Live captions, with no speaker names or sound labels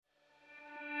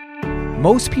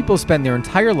Most people spend their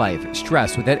entire life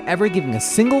stressed without ever giving a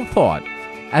single thought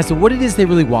as to what it is they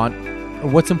really want or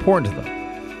what's important to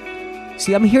them.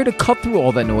 See, I'm here to cut through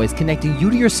all that noise, connecting you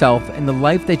to yourself and the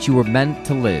life that you were meant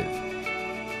to live.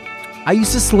 I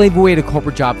used to slave away at a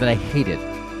corporate job that I hated,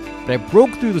 but I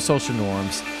broke through the social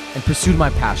norms and pursued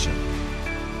my passion.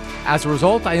 As a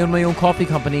result, I own my own coffee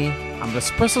company, I'm an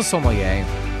espresso sommelier,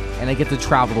 and I get to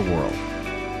travel the world.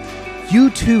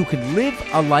 You too can live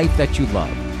a life that you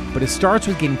love, but it starts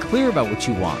with getting clear about what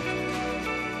you want.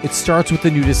 It starts with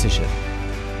a new decision.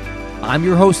 I'm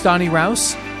your host, Donnie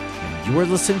Rouse, and you are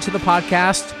listening to the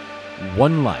podcast,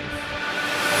 One Life.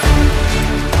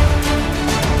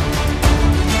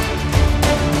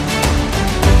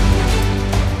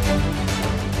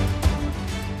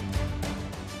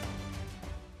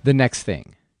 The next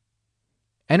thing.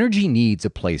 Energy needs a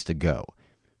place to go.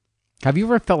 Have you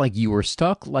ever felt like you were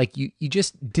stuck, like you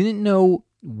just didn't know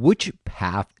which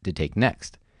path to take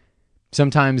next?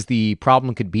 Sometimes the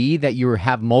problem could be that you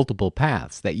have multiple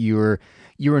paths, that you're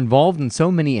involved in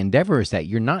so many endeavors that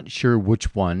you're not sure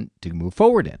which one to move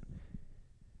forward in.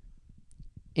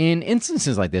 In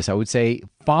instances like this, I would say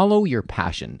follow your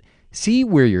passion. See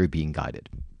where you're being guided.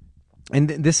 And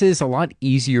this is a lot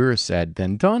easier said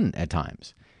than done at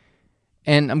times.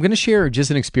 And I'm going to share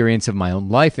just an experience of my own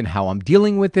life and how I'm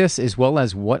dealing with this, as well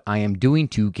as what I am doing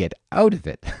to get out of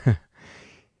it.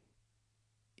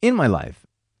 In my life,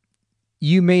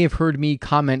 you may have heard me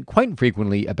comment quite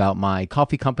frequently about my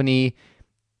coffee company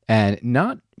and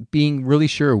not being really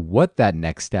sure what that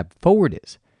next step forward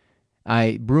is.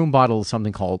 I brew and bottle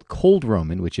something called Cold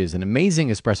Roman, which is an amazing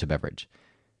espresso beverage.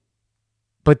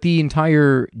 But the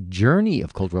entire journey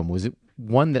of Cold Roman was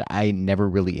one that I never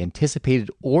really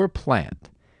anticipated or planned,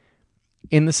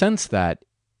 in the sense that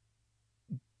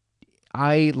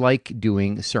I like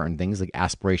doing certain things like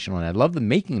aspirational, and I love the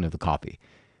making of the coffee.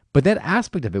 But that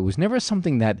aspect of it was never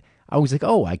something that I was like,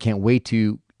 oh, I can't wait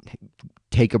to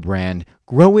take a brand,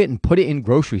 grow it, and put it in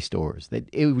grocery stores. That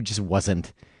it just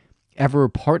wasn't ever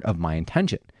part of my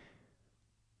intention.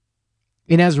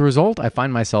 And as a result, I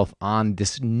find myself on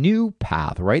this new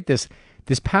path, right? This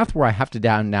path where I have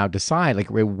to now decide, like,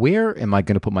 where am I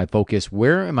going to put my focus?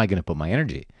 Where am I going to put my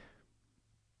energy?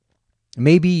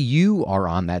 Maybe you are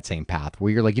on that same path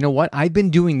where you're like, you know what? I've been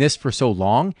doing this for so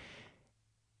long,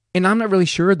 and I'm not really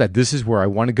sure that this is where I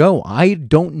want to go. I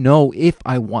don't know if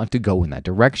I want to go in that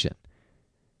direction.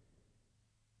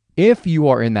 If you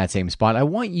are in that same spot, I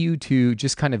want you to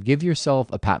just kind of give yourself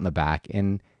a pat on the back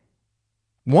and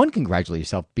congratulate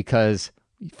yourself, because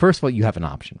first of all, you have an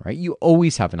option, right? You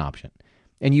always have an option,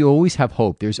 and you always have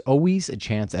hope. There's always a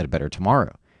chance at a better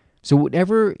tomorrow. So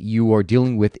whatever you are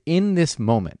dealing with in this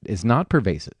moment is not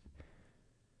pervasive.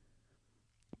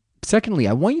 Secondly,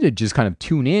 I want you to just kind of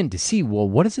tune in to see, well,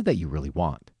 what is it that you really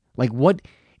want? Like, what,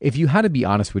 if you had to be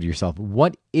honest with yourself,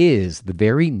 what is the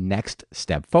very next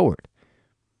step forward?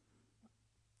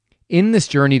 In this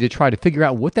journey to try to figure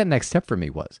out what that next step for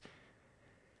me was,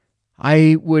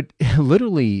 I would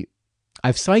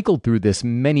I've cycled through this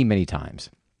many, many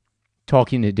times,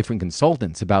 talking to different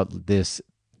consultants about the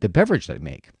beverage that I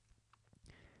make.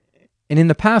 And in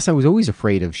the past, I was always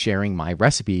afraid of sharing my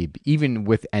recipe, even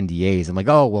with NDAs. I'm like,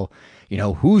 oh,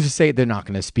 well, who's to say they're not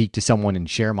going to speak to someone and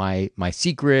share my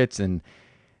secrets? And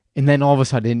then all of a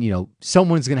sudden,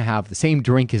 someone's going to have the same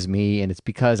drink as me, and it's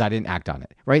because I didn't act on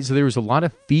it, right? So there was a lot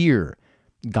of fear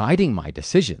guiding my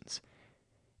decisions.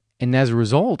 And as a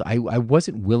result, I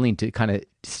wasn't willing to kind of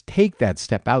take that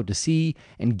step out to see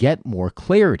and get more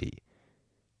clarity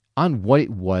on what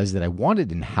it was that I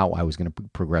wanted and how I was going to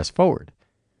progress forward.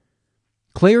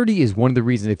 Clarity is one of the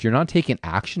reasons, if you're not taking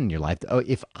action in your life,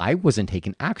 if I wasn't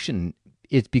taking action,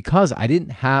 it's because I didn't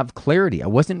have clarity. I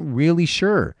wasn't really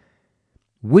sure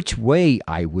which way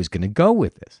I was going to go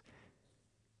with this.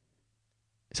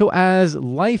 So as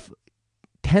life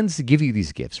tends to give you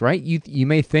these gifts, right? You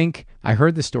may think, I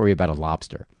heard this story about a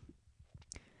lobster.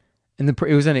 And it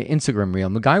was on an Instagram reel.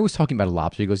 And the guy was talking about a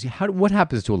lobster. He goes, what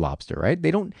happens to a lobster, right?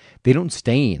 They don't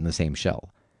stay in the same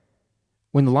shell.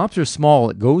 When the lobster is small,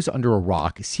 it goes under a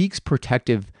rock, seeks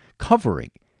protective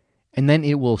covering, and then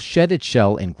it will shed its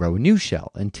shell and grow a new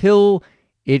shell until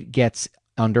it gets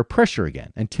under pressure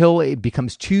again, until it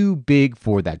becomes too big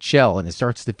for that shell and it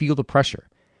starts to feel the pressure.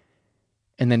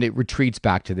 And then it retreats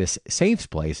back to this safe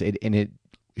place, and it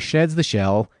sheds the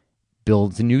shell,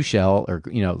 builds a new shell, or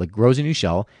grows a new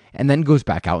shell, and then goes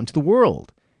back out into the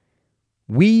world.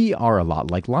 We are a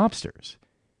lot like lobsters,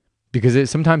 because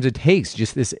sometimes it takes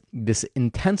just this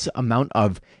intense amount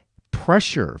of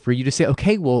pressure for you to say,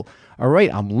 okay, well, all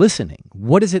right, I'm listening.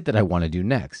 What is it that I want to do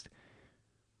next?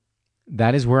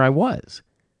 That is where I was.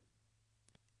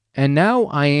 And now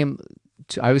I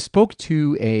spoke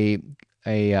to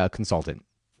a consultant.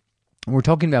 We're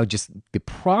talking about just the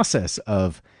process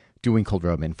of doing cold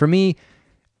Roman. For me,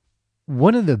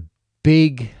 one of the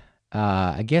big,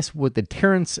 I guess, what the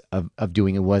deterrence of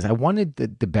doing it was, I wanted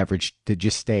the beverage to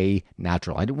just stay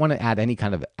natural. I didn't want to add any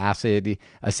kind of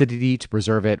acidity to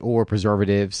preserve it, or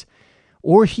preservatives,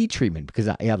 or heat treatment, because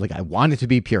I want it to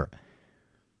be pure.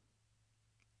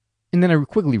 And then I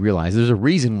quickly realized there's a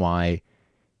reason why,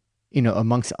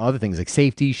 amongst other things like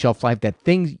safety, shelf life, that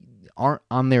things aren't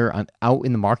out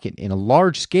in the market in a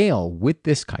large scale with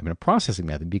this kind of processing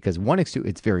method, because one,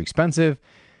 it's very expensive.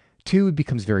 Two, it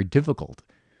becomes very difficult.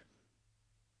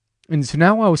 And so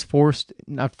now I was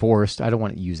not forced, I don't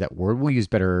want to use that word, we'll use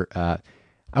better,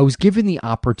 I was given the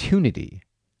opportunity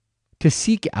to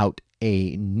seek out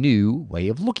a new way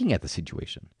of looking at the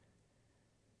situation.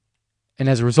 And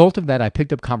as a result of that, I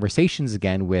picked up conversations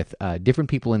again with different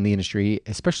people in the industry,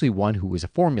 especially one who was a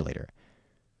formulator.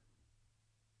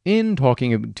 In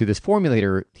talking to this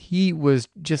formulator, he was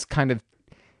just kind of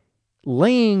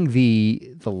laying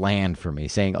the land for me,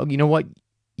 saying, "Oh, you know what?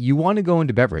 You want to go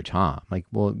into beverage, huh?" I'm like,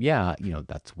 "Well, yeah,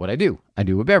 that's what I do. I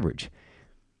do a beverage."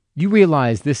 You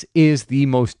realize this is the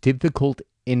most difficult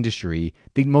industry,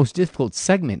 the most difficult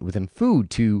segment within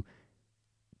food to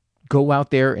go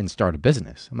out there and start a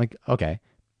business. I'm like, okay,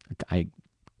 I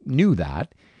knew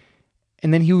that.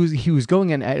 And then he was going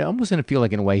in, I almost didn't feel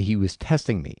like in a way he was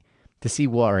testing me to see,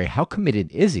 well, all right, how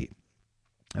committed is he?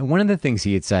 And one of the things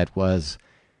he had said was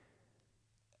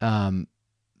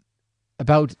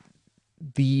about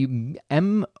the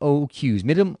MOQs,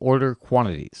 minimum order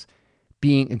quantities,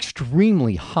 being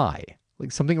extremely high,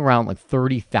 like something around like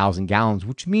 30,000 gallons,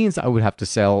 which means I would have to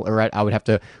sell, or I would have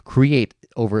to create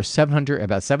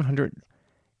about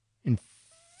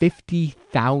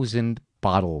 750,000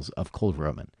 bottles of cold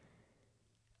Roman.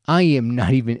 I am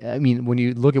not even, when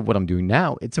you look at what I'm doing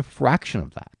now, it's a fraction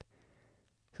of that.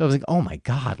 So I was like, oh my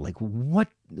God, like what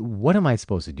am I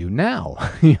supposed to do now?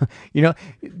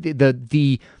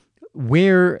 the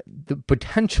where the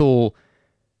potential,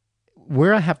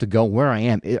 where I have to go, where I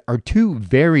am, are two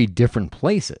very different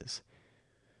places.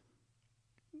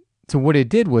 So what it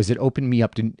did was it opened me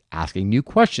up to asking new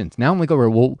questions. Now I'm like, oh,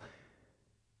 well,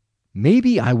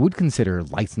 maybe I would consider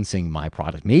licensing my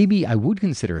product. Maybe I would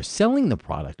consider selling the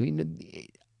product.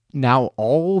 Now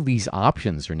all these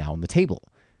options are now on the table.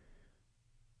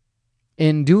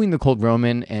 In doing the cold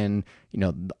Roman and,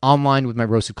 online with my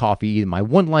roasted coffee, my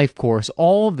One Life course,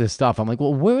 all of this stuff, I'm like,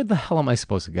 well, where the hell am I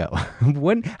supposed to go?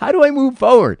 How do I move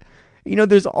forward?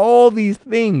 There's all these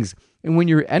things. And when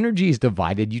your energy is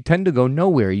divided, you tend to go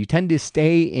nowhere. You tend to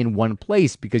stay in one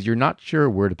place because you're not sure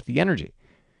where to put the energy.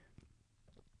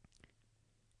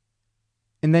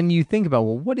 And then you think about,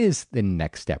 well, what is the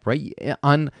next step, right?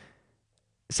 On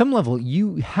some level,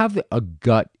 you have a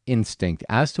gut instinct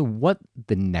as to what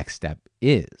the next step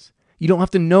is. You don't have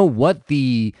to know what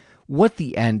the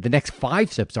next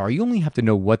 5 steps are. You only have to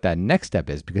know what that next step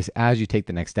is, because as you take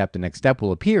the next step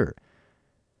will appear.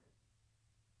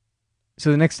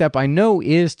 So the next step I know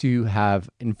is to have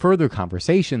in further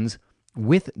conversations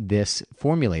with this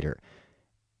formulator.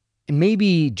 And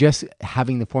maybe just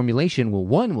having the formulation,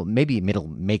 maybe it'll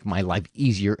make my life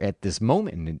easier at this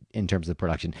moment in terms of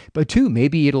production. But 2,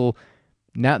 maybe it'll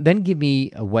now then give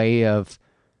me a way of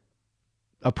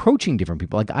approaching different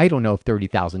people. Like, I don't know if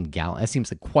 30,000 gallons, that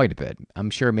seems like quite a bit.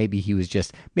 I'm sure maybe he was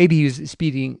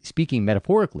speaking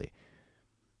metaphorically.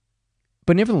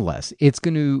 But nevertheless, it's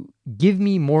going to give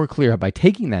me more clear. By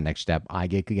taking that next step, I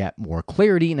get more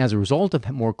clarity. And as a result of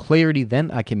more clarity,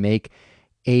 then I can make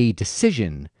a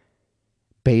decision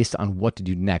based on what to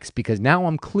do next, because now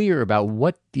I'm clear about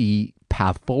what the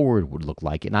path forward would look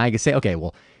like. And I can say, okay,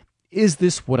 well, is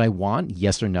this what I want?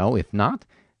 Yes or no? If not,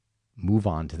 move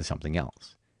on to something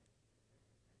else.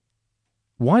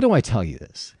 Why do I tell you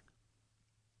this?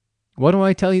 Why do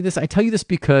I tell you this? I tell you this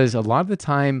because a lot of the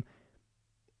time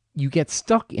you get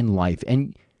stuck in life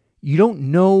and you don't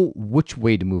know which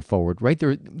way to move forward, right?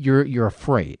 You're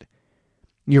afraid.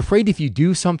 You're afraid if you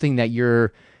do something that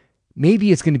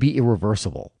maybe it's going to be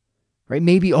irreversible, right?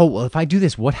 Maybe, oh, well, if I do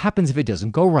this, what happens if it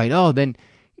doesn't go right? Oh, then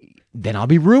I'll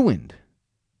be ruined.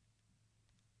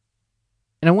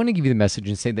 And I want to give you the message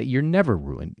and say that you're never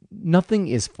ruined. Nothing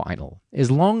is final.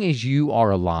 As long as you are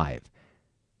alive,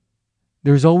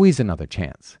 there's always another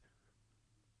chance.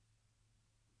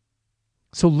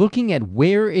 So looking at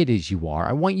where it is you are,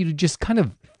 I want you to just kind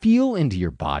of feel into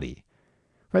your body,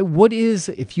 right?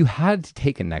 If you had to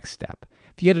take a next step,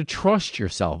 if you had to trust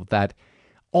yourself that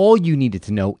all you needed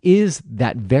to know is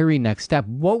that very next step,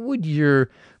 what would your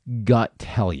gut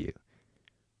tell you?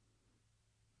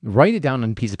 Write it down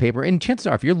on a piece of paper. And chances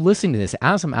are, if you're listening to this,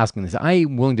 as I'm asking this,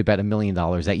 I'm willing to bet $1 million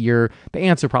that the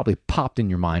answer probably popped in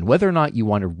your mind, whether or not you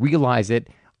want to realize it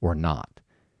or not,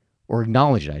 or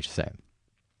acknowledge it, I should say.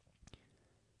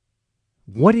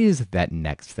 What is that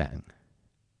next thing?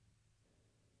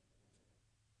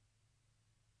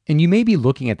 And you may be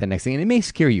looking at the next thing, and it may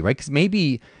scare you, right? Because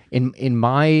maybe in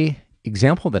my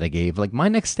example that I gave, like my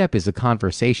next step is a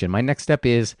conversation. My next step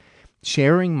is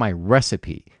sharing my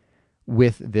recipe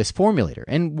with this formulator.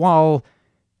 And while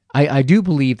I do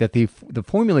believe that the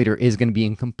formulator is going to be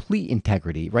in complete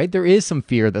integrity, right? There is some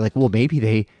fear that like, well, maybe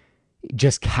they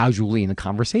just casually in a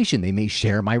conversation, they may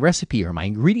share my recipe or my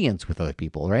ingredients with other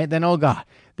people, right? Then, oh God,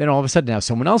 then all of a sudden now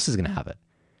someone else is going to have it.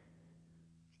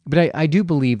 But I do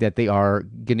believe that they are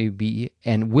going to be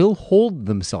and will hold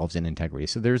themselves in integrity.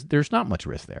 So there's not much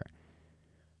risk there.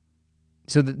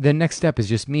 So the next step is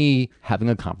just me having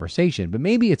a conversation, but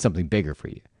maybe it's something bigger for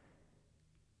you.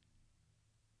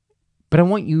 But I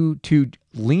want you to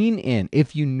lean in.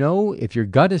 If your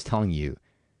gut is telling you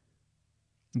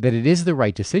that it is the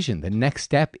right decision, the next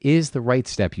step is the right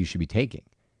step you should be taking,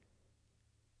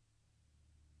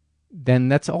 then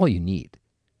that's all you need.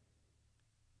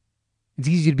 It's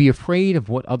easy to be afraid of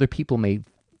what other people may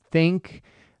think,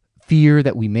 fear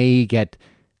that we may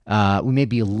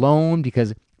be alone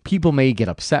because people may get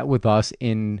upset with us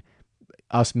in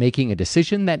us making a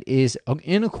decision that is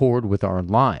in accord with our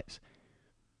lives.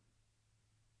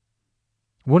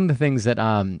 One of the things that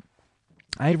I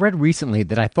had read recently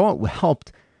that I thought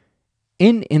helped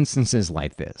in instances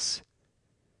like this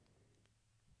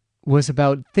was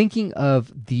about thinking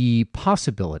of the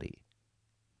possibility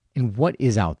and what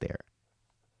is out there.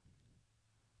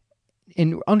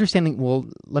 And understanding, well,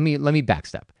 let me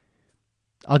backstep.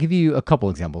 I'll give you a couple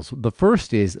examples. The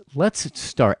first is, let's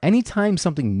start. Anytime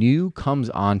something new comes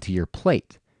onto your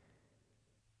plate,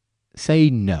 say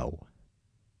no.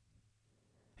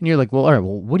 And you're like, well, all right,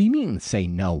 well, what do you mean say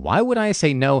no? Why would I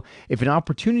say no if an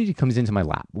opportunity comes into my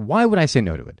lap? Why would I say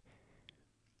no to it?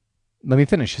 Let me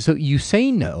finish. So you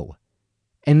say no,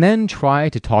 and then try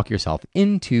to talk yourself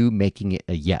into making it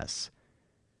a yes.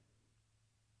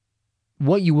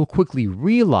 What you will quickly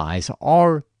realize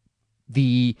are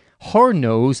the hard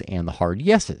no's and the hard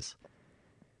yeses.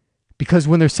 Because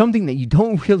when there's something that you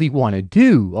don't really want to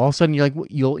do, all of a sudden you're like,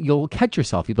 you'll catch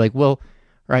yourself. You'll be like, well,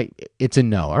 right, it's a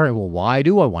no. All right, well, why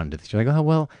do I want to do this? You're like, oh,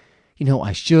 well,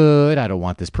 I should. I don't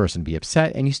want this person to be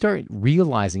upset. And you start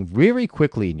realizing very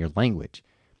quickly in your language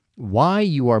why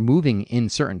you are moving in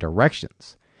certain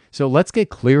directions. So let's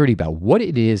get clarity about what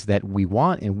it is that we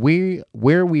want and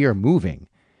where we are moving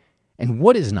and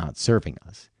what is not serving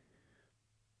us.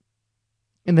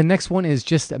 And the next one is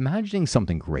just imagining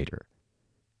something greater.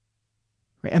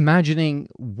 Right? Imagining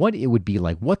what it would be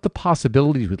like, what the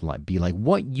possibilities would be like,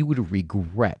 what you would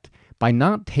regret by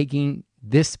not taking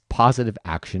this positive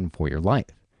action for your life.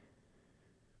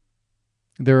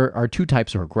 There are two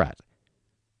types of regret.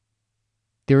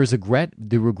 There is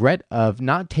the regret of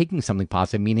not taking something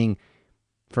positive, meaning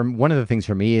one of the things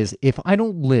for me is if I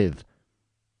don't live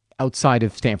outside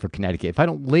of Stamford, Connecticut, if I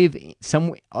don't live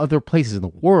some other places in the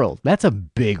world, that's a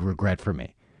big regret for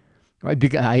me. Right?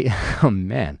 Because oh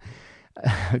man,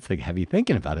 it's like heavy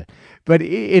thinking about it. But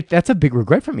that's a big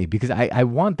regret for me because I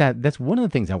want that. That's one of the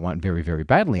things I want very, very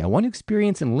badly. I want to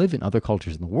experience and live in other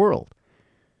cultures in the world.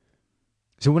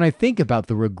 So when I think about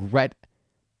the regret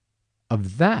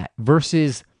of that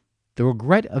versus the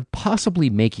regret of possibly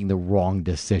making the wrong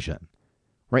decision,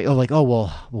 right? Or like, oh, well,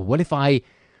 what if I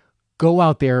go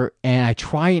out there and I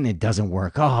try and it doesn't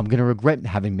work? Oh, I'm going to regret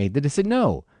having made the decision.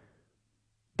 No.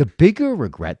 The bigger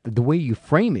regret, the way you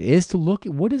frame it, is to look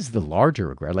at what is the larger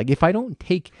regret. Like, if I don't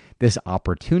take this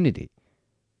opportunity,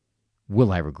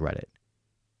 will I regret it?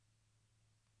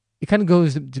 It kind of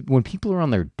goes to when people are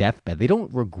on their deathbed, they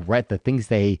don't regret the things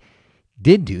they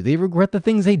did do. They regret the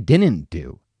things they didn't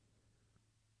do.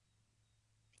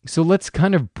 So let's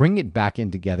kind of bring it back in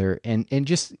together and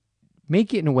just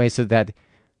make it in a way so that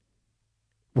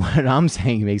what I'm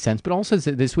saying makes sense, but also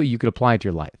this way you could apply it to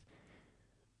your life.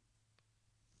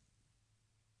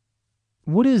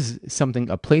 What is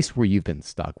a place where you've been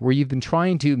stuck, where you've been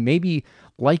trying to, maybe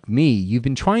like me, you've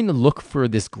been trying to look for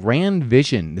this grand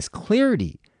vision, this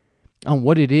clarity on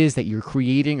what it is that you're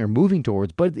creating or moving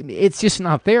towards, but it's just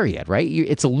not there yet, right?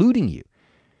 It's eluding you.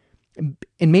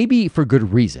 And maybe for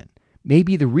good reason.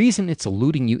 Maybe the reason it's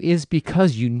eluding you is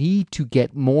because you need to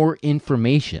get more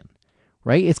information,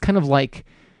 right? It's kind of like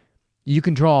you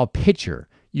can draw a picture.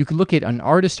 You can look at an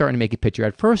artist starting to make a picture.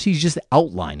 At first, he's just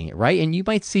outlining it, right? And you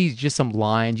might see just some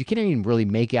lines. You can't even really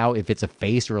make out if it's a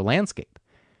face or a landscape.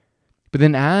 But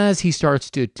then as he starts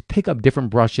to pick up different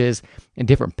brushes and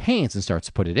different paints and starts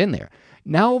to put it in there,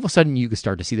 now all of a sudden you can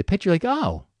start to see the picture like,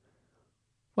 oh,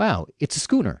 wow, it's a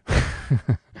schooner.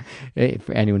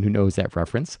 For anyone who knows that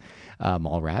reference,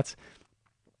 Mallrats.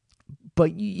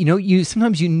 But you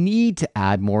sometimes you need to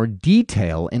add more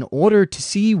detail in order to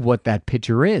see what that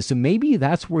picture is. So maybe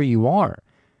that's where you are.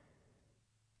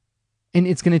 And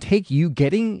it's going to take you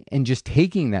getting and just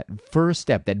taking that first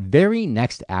step, that very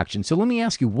next action. So let me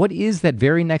ask you, what is that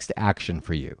very next action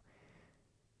for you?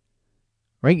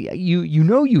 Right? You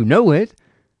know it.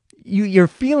 You're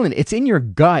feeling it. It's in your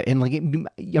gut. And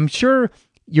I'm sure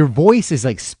your voice is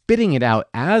like spitting it out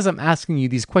as I'm asking you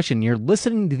these questions. You're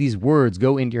listening to these words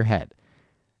go into your head.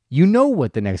 You know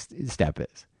what the next step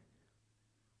is.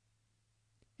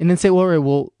 And then say, well, all right,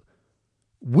 well,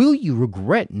 will you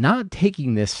regret not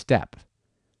taking this step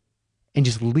and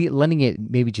just letting it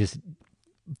maybe just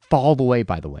fall away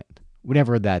by the wind,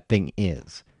 whatever that thing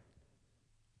is?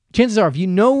 Chances are,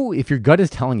 if your gut is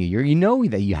telling you, you know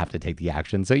that you have to take the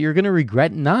action, so you're going to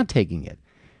regret not taking it.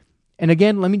 And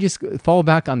again, let me just fall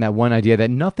back on that one idea that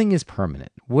nothing is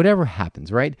permanent, whatever happens,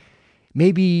 right?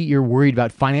 Maybe you're worried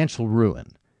about financial ruin.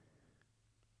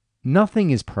 Nothing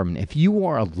is permanent. If you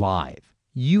are alive,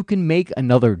 you can make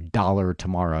another dollar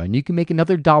tomorrow, and you can make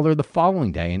another dollar the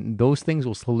following day, and those things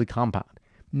will slowly compound.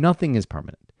 Nothing is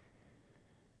permanent.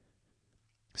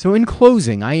 So in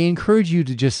closing, I encourage you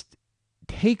to just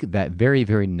take that very,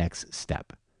 very next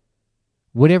step,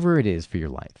 whatever it is for your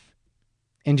life,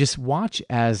 and just watch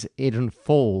as it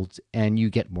unfolds and you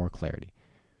get more clarity.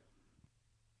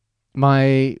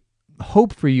 My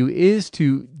hope for you is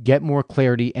to get more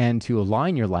clarity and to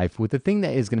align your life with the thing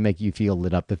that is going to make you feel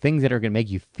lit up, the things that are going to make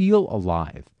you feel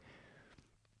alive.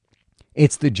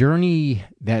 It's the journey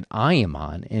that I am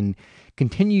on and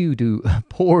continue to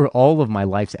pour all of my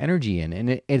life's energy in.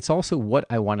 And it's also what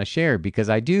I want to share, because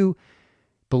I do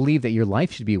believe that your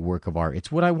life should be a work of art.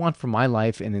 It's what I want for my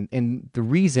life and the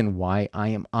reason why I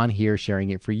am on here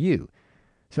sharing it for you.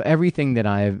 So everything that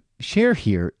I share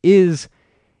here is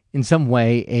in some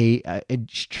way a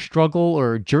struggle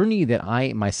or a journey that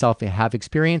I myself have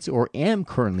experienced or am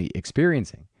currently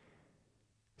experiencing.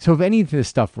 So if any of this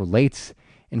stuff relates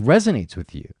and resonates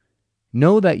with you,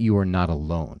 know that you are not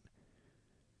alone.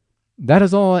 That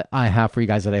is all I have for you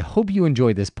guys. That I hope you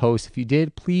enjoyed this post. If you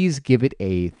did, please give it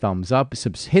a thumbs up.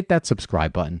 Hit that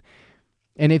subscribe button.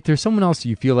 And if there's someone else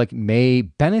you feel like may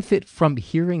benefit from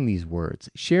hearing these words,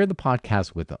 share the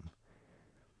podcast with them.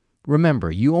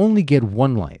 Remember, you only get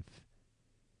one life.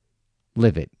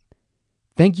 Live it.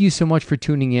 Thank you so much for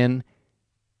tuning in.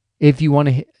 If you want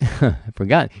to, I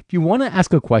forgot. If you want to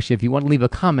ask a question, if you want to leave a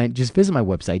comment, just visit my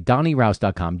website,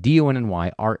 DonnyRaus.com,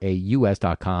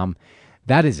 DonnyRaus.com.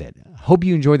 That is it. Hope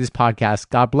you enjoyed this podcast.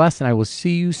 God bless, and I will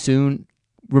see you soon.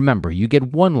 Remember, you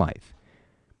get one life.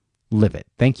 Live it.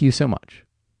 Thank you so much.